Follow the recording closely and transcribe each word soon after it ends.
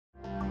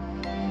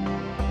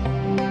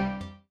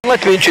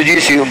let me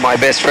introduce you my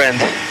best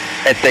friend,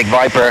 Untitled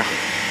Viper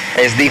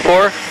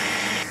SD4,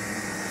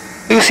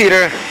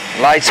 two-seater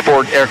light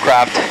sport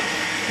aircraft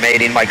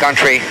made in my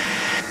country.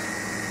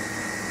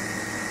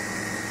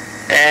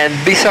 And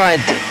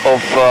beside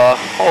of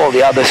all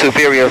the other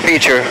superior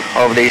feature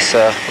of this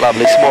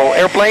lovely small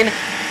airplane,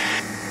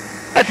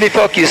 let me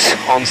focus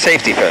on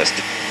safety first.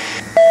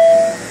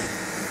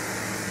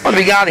 What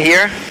we got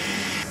here,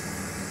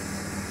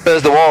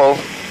 first of all,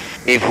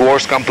 if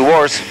worse come to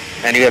worse,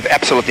 and you have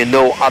absolutely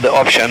no other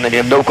option and you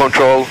have no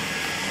control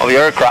of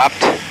your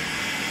aircraft,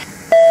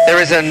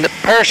 there is a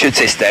parachute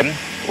system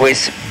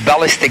with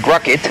ballistic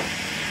rocket,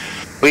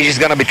 which is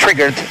going to be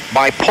triggered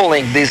by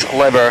pulling this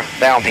lever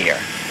down here.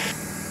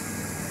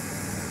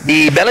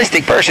 The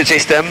ballistic parachute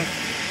system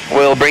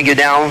will bring you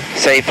down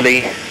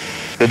safely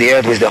to the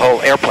earth with the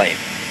whole airplane.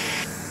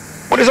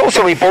 What is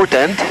also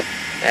important,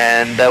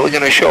 and we're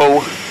going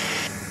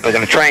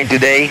to train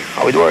today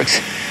how it works,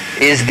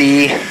 is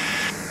the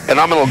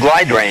phenomenal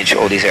glide range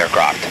of this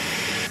aircraft.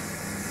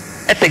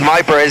 Untitled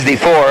Viper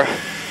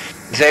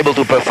SD4 is able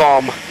to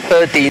perform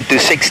 13 to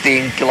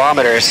 16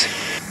 kilometers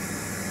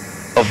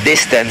of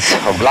distance,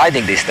 of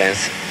gliding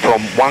distance, from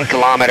 1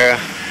 kilometer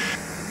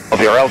of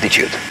your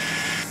altitude.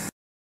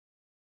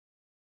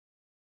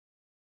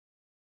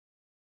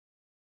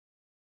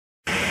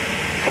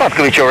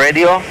 With your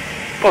radio,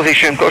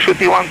 position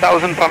Kossuth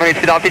 1,500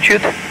 feet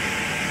altitude,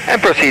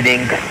 and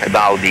proceeding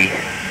about the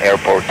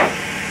airport.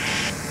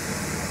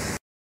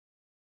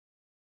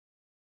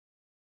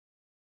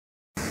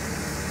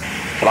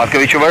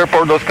 Slatkovic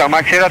Airport, Oscar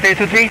Mike Sierra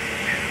 323,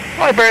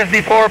 Viper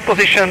SD4,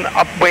 position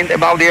upwind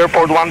above the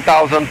airport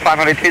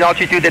 1,500 feet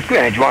altitude at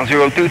QNH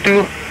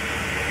 1022,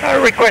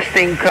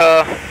 requesting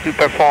to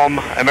perform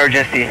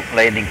emergency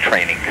landing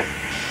training.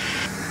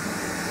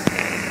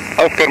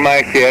 Oscar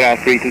Mike Sierra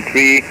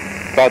 323,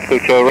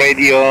 Slatkovic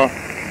Radio,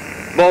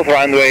 both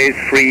runways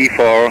free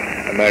for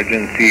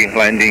emergency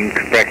landing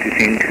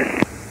practicing.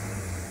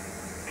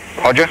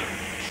 Roger.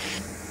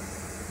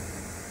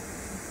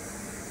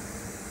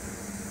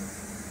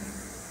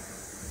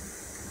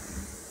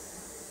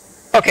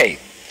 Okay,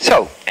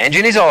 so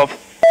engine is off.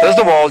 First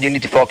of all, you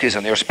need to focus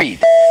on your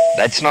speed.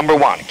 That's number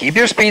one. Keep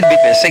your speed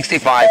between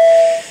 65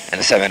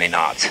 and 70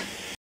 knots.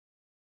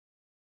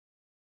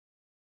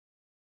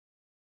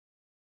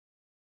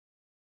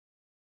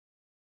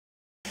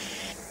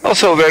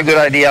 Also a very good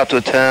idea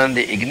to turn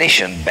the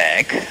ignition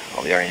back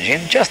of your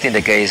engine, just in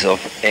the case of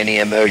any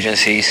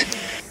emergencies,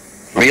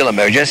 real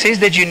emergencies,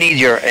 that you need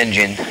your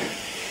engine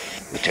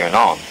to turn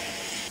on.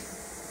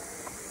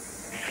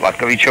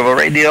 Slatkovic over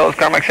radio,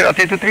 Oscar Mike Sierra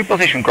 323,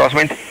 position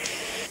crosswind.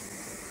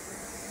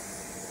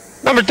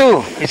 Number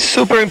two, it's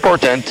super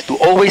important to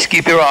always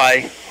keep your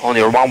eye on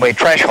your one-way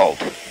threshold.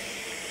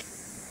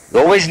 You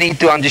always need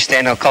to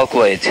understand and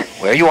calculate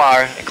where you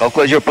are and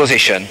calculate your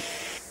position,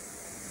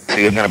 so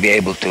you're going to be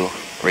able to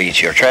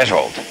reach your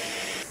threshold.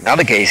 In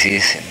other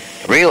cases, in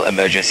real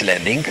emergency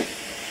landing,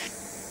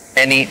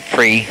 any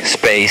free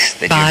space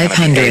that you're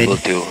going to be able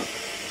to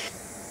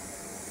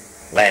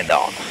land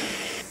on.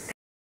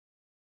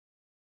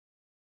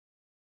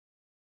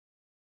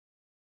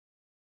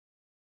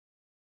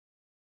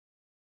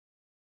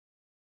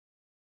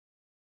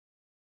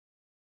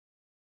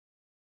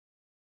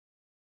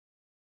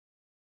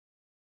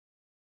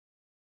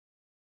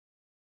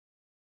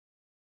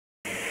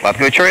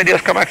 Slatkovic Radio,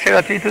 Oscar Mike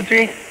Sierra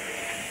 323.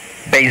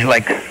 Base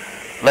leg,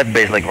 left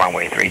base leg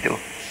runway 32.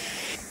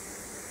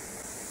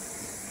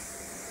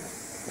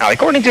 Now,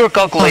 according to your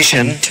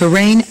calculation, caution,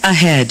 terrain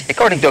ahead.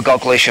 According to your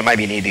calculation, might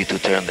be needed to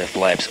turn the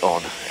flaps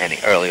on any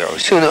earlier or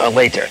sooner or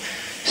later.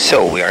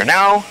 So we are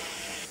now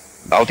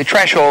about the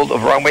threshold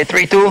of runway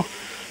 32,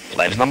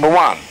 flaps number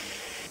 1.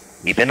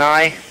 Keep an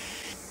eye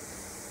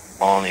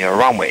on your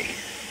runway.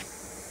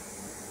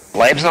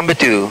 Flaps number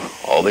 2,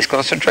 always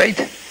concentrate.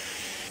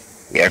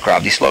 The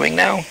aircraft is slowing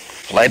now.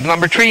 Flap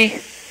number 3.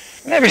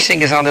 And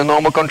everything is under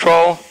normal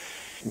control.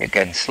 You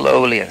can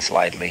slowly and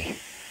slightly,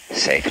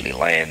 safely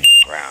land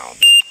on ground.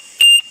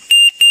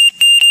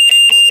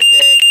 Angle of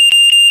attack.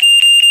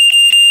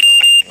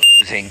 Going,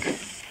 losing.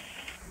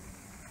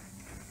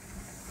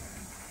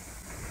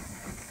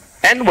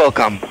 And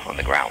welcome on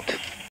the ground.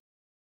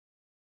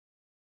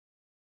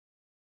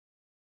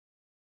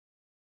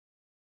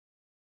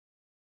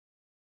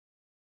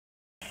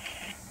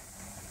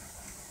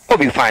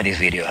 Hope you find this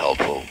video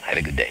helpful. Have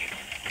a good day.